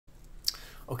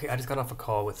Okay, I just got off a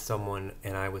call with someone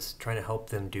and I was trying to help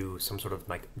them do some sort of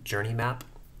like journey map.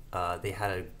 They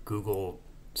had a Google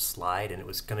slide and it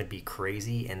was going to be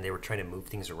crazy and they were trying to move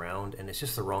things around and it's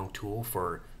just the wrong tool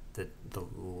for the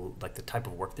like the type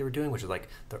of work they were doing, which is like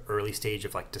the early stage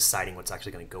of like deciding what's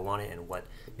actually going to go on it and what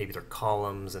maybe their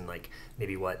columns and like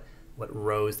maybe what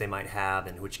rows they might have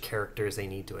and which characters they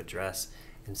need to address.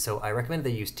 And so I recommend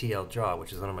they use tldraw,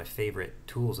 which is one of my favorite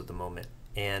tools at the moment.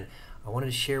 And I wanted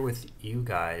to share with you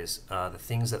guys the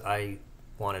things that I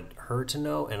wanted her to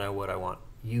know and what I want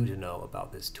you to know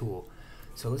about this tool.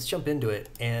 So let's jump into it.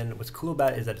 And what's cool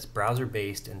about it is that it's browser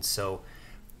based, and so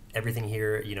everything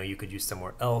here, you could use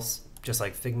somewhere else. Just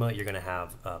like Figma, you're going to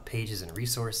have pages and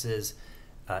resources.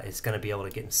 It's going to be able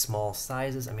to get in small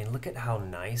sizes. I mean, look at how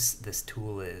nice this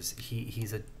tool is.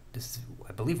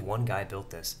 I believe one guy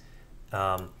built this.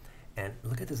 And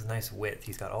look at this nice width.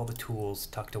 He's got all the tools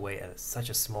tucked away at such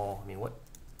a small, I mean, what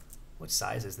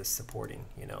size is this supporting?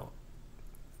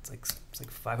 It's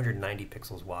like 590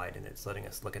 pixels wide, and it's letting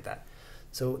us look at that.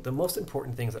 So the most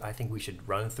important things that I think we should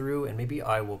run through, and maybe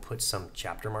I will put some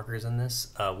chapter markers in this,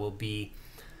 will be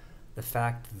the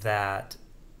fact that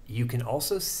you can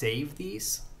also save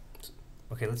these.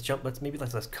 Okay, let's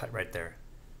cut right there.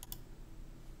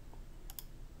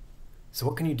 So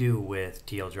what can you do with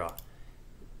tldraw?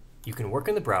 You can work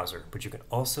in the browser, but you can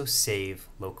also save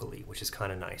locally, which is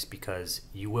kind of nice because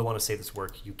you will want to save this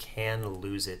work. You can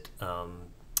lose it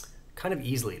kind of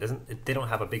easily. They don't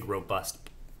have a big robust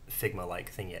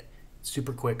Figma-like thing yet.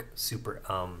 Super quick, super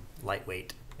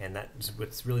lightweight, and that's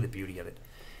what's really the beauty of it.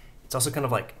 It's also kind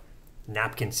of like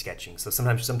napkin sketching. So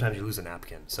sometimes you lose a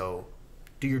napkin. So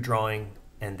do your drawing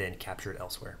and then capture it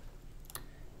elsewhere.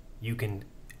 You can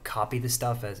copy the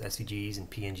stuff as SVGs and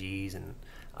PNGs, and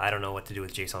I don't know what to do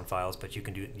with JSON files, but you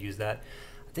can use that.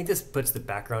 I think this puts the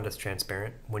background as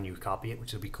transparent when you copy it,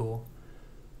 which would be cool.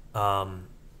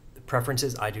 The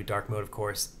preferences, I do dark mode, of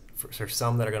course. For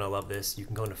some that are going to love this, you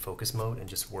can go into focus mode and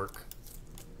just work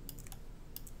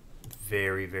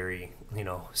very, very,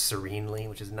 serenely,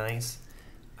 which is nice.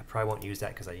 I probably won't use that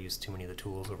because I use too many of the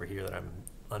tools over here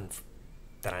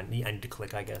that I need to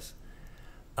click, I guess.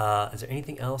 Is there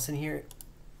anything else in here?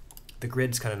 The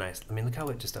grid's kind of nice. I mean, look how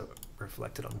it just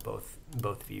reflected on both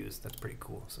views. That's pretty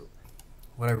cool. So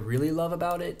what I really love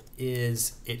about it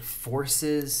is it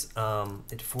forces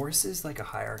like a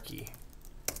hierarchy.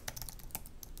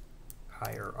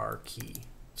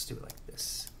 Let's do it like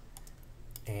this.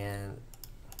 And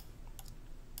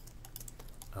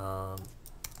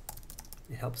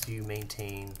it helps you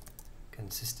maintain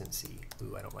consistency.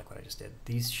 Ooh, I don't like what I just did.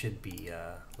 These should be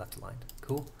left aligned.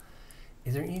 Cool.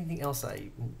 Is there anything else I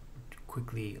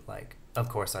quickly like? Of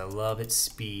course, I love its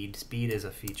speed. Speed is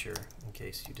a feature, in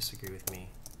case you disagree with me.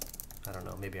 I don't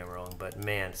know, maybe I'm wrong, but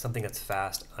man, something that's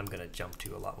fast, I'm gonna jump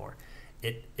to a lot more.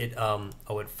 It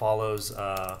follows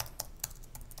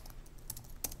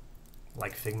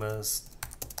like Figma's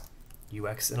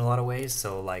UX in a lot of ways.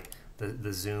 So like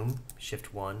the zoom,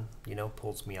 shift 1,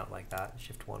 pulls me out like that.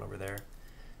 Shift 1 over there.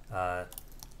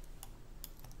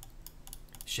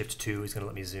 Shift 2 is gonna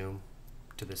let me zoom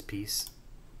to this piece.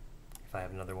 If I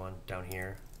have another one down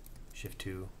here, shift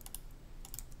 2,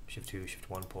 shift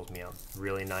 1 pulls me out.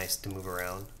 Really nice to move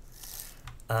around.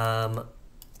 I'll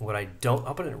put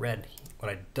it in red. What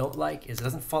I don't like is it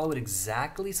doesn't follow it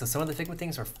exactly. So some of the Figma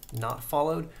things are not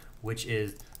followed, which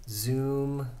is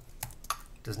zoom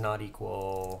does not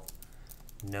equal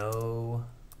no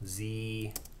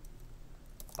Z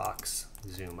box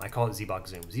zoom. I call it Z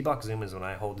box zoom. Z box zoom is when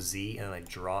I hold Z and then I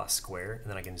draw a square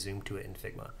and then I can zoom to it in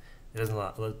Figma. It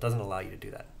doesn't allow you to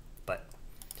do that, but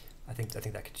I think that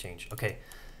could change. Okay,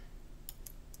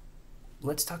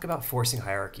 let's talk about forcing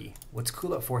hierarchy. What's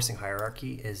cool about forcing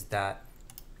hierarchy is that,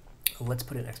 let's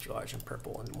put an extra large in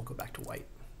purple and then we'll go back to white.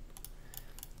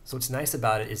 So what's nice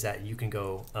about it is that you can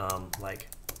go like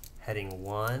heading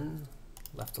 1,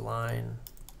 left align,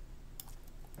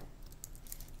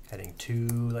 heading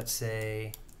 2, let's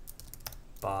say,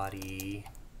 body,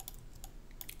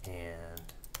 and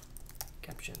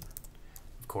caption.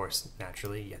 Of course,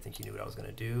 naturally, I think you knew what I was going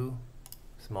to do.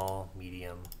 Small,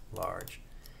 medium, large.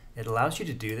 It allows you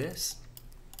to do this,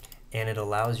 and it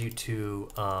allows you to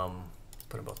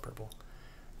put them both purple.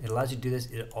 It allows you to do this.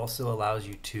 It also allows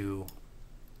you to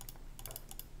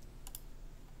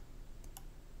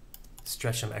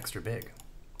stretch them extra big.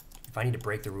 If I need to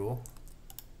break the rule,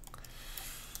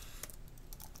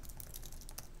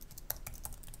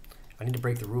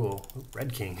 ooh,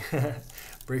 Red King,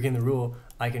 breaking the rule,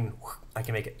 I can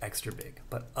make it extra big.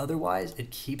 But otherwise,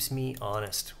 it keeps me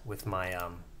honest with my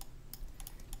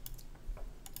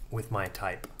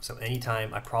type. So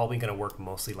anytime, I'm probably going to work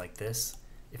mostly like this,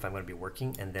 if I'm going to be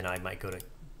working, and then I might go to,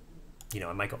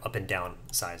 I might go up and down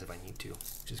size if I need to,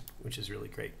 which is really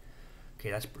great. Okay,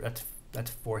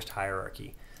 that's forced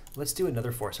hierarchy. Let's do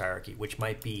another forced hierarchy, which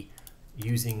might be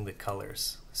using the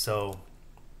colors. So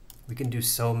we can do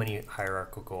so many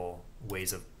hierarchical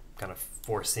ways of kind of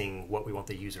forcing what we want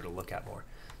the user to look at more.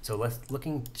 So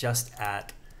looking just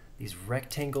at these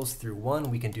rectangles through one,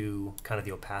 we can do kind of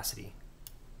the opacity.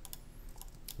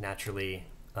 Naturally,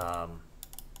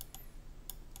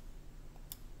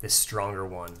 this stronger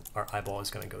one, our eyeball is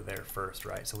going to go there first,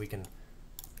 right? So we can,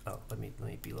 let me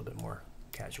be a little bit more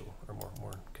casual or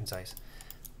more concise.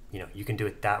 You can do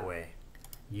it that way.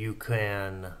 You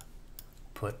can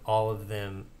put all of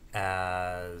them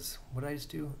as, what did I just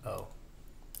do? Oh,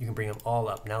 you can bring them all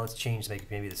up. Now let's change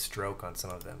maybe the stroke on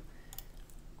some of them.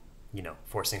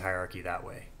 Forcing hierarchy that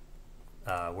way.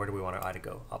 Where do we want our eye to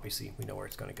go? Obviously, we know where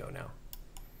it's going to go now.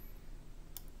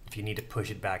 If you need to push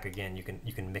it back again, you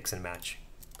can mix and match.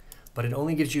 But it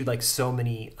only gives you like so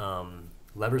many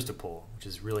levers to pull, which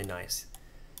is really nice.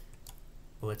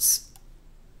 Let's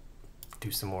do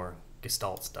some more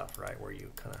Gestalt stuff, right? Where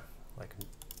you kind of like,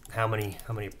 how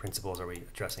many principles are we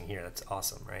addressing here? That's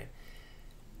awesome, right?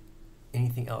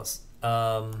 Anything else?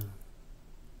 I'm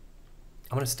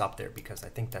going to stop there because I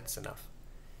think that's enough.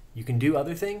 You can do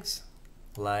other things,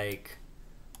 like,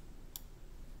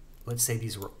 let's say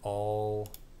these were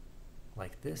all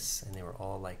like this and they were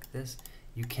all like this.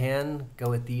 You can go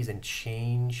with these and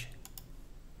change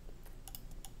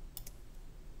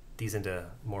these into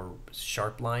more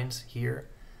sharp lines here.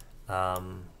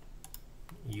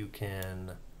 You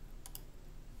can,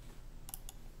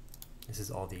 this is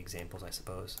all the examples, I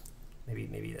suppose.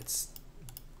 Maybe that's,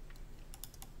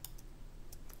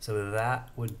 so that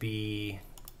would be,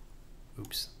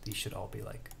 oops, these should all be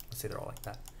like, let's say they're all like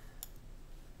that.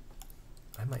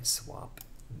 I might swap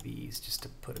these just to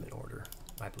put them in order.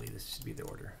 I believe this should be the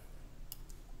order.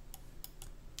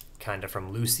 Kind of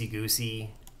from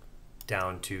loosey-goosey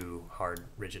down to hard,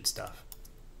 rigid stuff,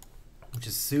 which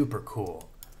is super cool.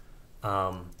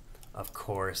 Of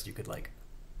course, you could like,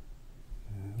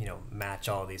 match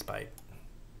all of these by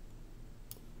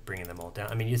bringing them all down.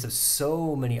 I mean, you just have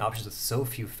so many options with so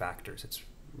few factors. It's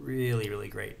really, really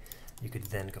great. You could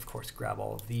then, of course, grab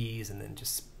all of these and then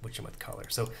just switch them with color.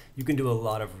 So you can do a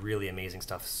lot of really amazing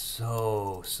stuff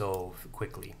so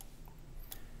quickly.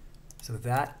 So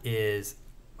that is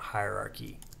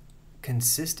hierarchy.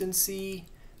 Consistency,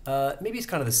 maybe it's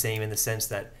kind of the same in the sense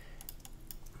that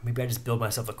maybe I just build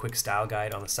myself a quick style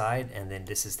guide on the side, and then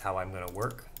this is how I'm going to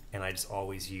work. And I just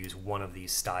always use one of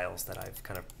these styles that I've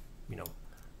kind of,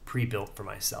 pre-built for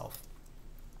myself.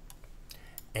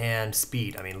 And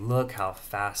speed. I mean, look how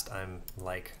fast I'm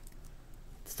like,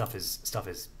 stuff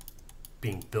is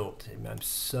being built. I mean, I'm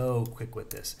so quick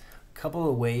with this. A couple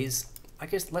of ways, I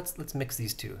guess let's mix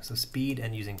these two. So speed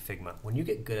and using Figma. When you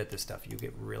get good at this stuff, you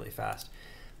get really fast.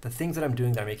 The things that I'm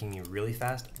doing that are making me really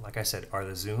fast, like I said, are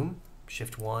the zoom,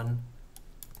 Shift 1,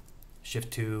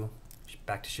 Shift 2,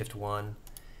 back to Shift 1.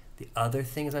 The other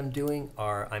things I'm doing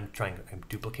are I'm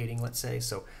duplicating, let's say.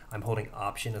 So I'm holding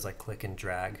Option as I click and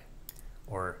drag,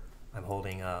 or I'm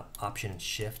holding Option and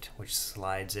Shift, which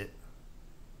slides it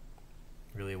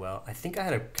really well. I think I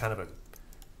had a kind of a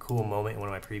cool moment in one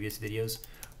of my previous videos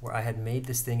where I had made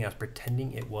this thing, I was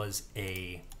pretending it was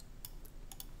a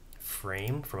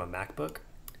frame from a MacBook,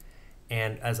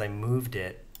 and as I moved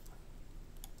it,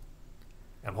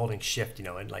 I'm holding Shift,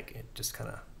 and like it just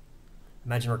kind of,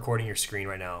 imagine recording your screen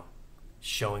right now,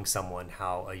 showing someone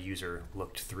how a user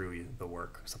looked through the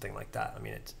work, something like that. I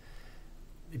mean, it's,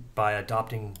 by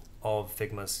adopting all of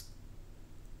Figma's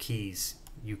keys,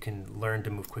 you can learn to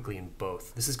move quickly in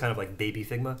both. This is kind of like baby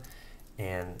Figma,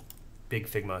 and big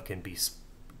Figma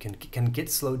can get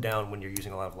slowed down when you're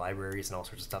using a lot of libraries and all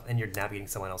sorts of stuff, and you're navigating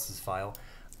someone else's file.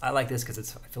 I like this because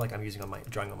I feel like I'm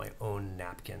drawing on my own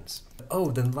napkins. Oh,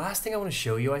 the last thing I want to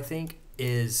show you, I think,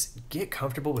 is get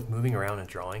comfortable with moving around and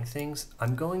drawing things.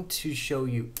 I'm going to show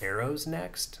you arrows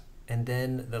next, and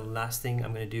then the last thing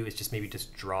I'm going to do is just maybe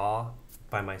just draw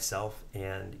by myself,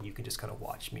 and you can just kind of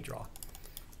watch me draw.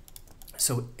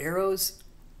 So arrows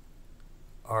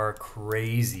are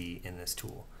crazy in this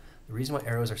tool. The reason why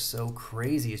arrows are so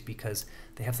crazy is because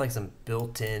they have like some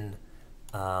built-in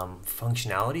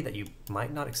functionality that you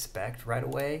might not expect right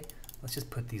away. Let's just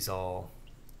put these all,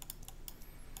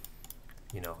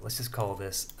 let's just call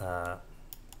this,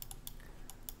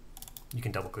 you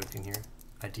can double click in here,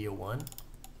 idea 1.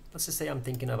 Let's just say I'm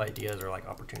thinking of ideas or like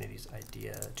opportunities,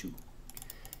 idea 2.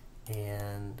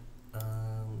 And I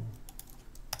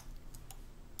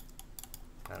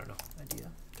don't know, idea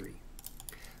 3.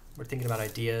 We're thinking about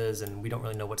ideas and we don't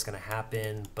really know what's going to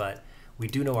happen, but We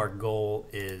do know our goal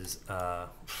is, I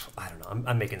don't know,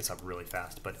 I'm making this up really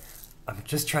fast, but I'm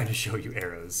just trying to show you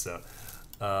arrows. So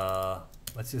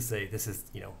let's just say this is,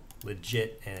 you know,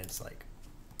 legit, and it's like,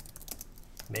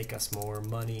 make us more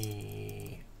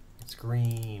money. It's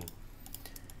green.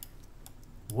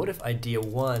 What if idea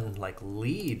 1 like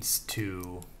leads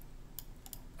to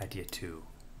idea 2?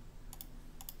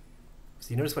 So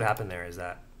you notice what happened there is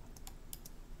that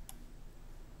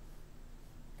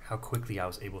how quickly I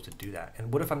was able to do that.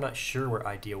 And what if I'm not sure where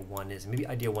idea 1 is? Maybe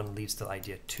idea 1 leads to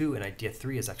idea 2, and idea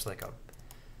 3 is actually like a,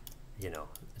 you know,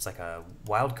 it's like a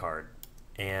wild card.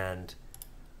 And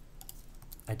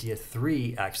idea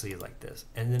 3 actually is like this.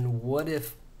 And then what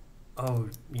if, oh,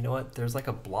 you know what? There's like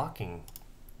a blocking.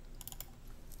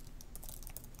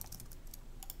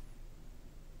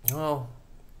 Well,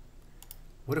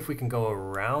 what if we can go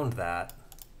around that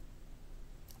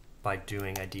by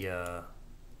doing idea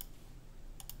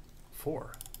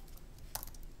 4?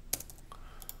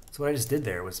 So what I just did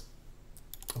there was,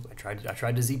 oh, I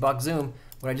tried to Z-box zoom.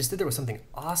 What I just did there was something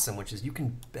awesome, which is you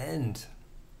can bend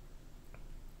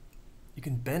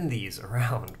these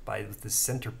around by the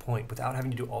center point without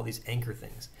having to do all these anchor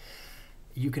things.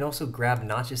 You can also grab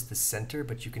not just the center,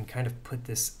 but you can kind of put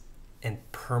this and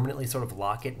permanently sort of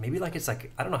lock it. Maybe like it's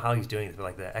like, I don't know how he's doing it, but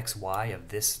like the XY of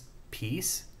this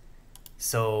piece.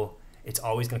 So it's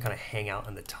always gonna kind of hang out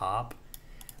on the top.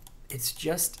 It's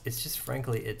just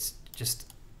frankly, it's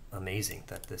just amazing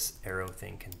that this arrow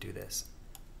thing can do this.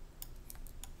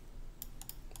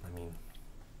 I mean,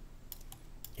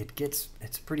 it's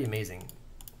pretty amazing.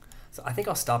 So I think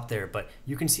I'll stop there, but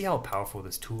you can see how powerful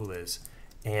this tool is,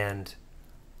 and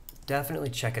definitely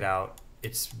check it out.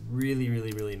 It's really,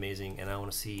 really, really amazing, and I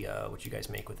want to see what you guys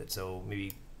make with it. So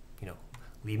maybe, you know,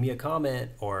 leave me a comment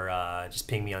or just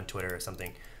ping me on Twitter or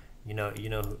something. You know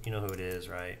who it is,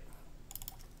 right?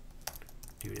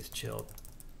 Dude is chill.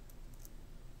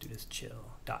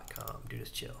 Dudeischill.com. Dude is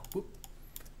chill. Whoop.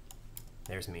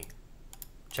 There's me.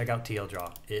 Check out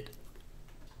tldraw. It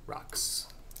rocks.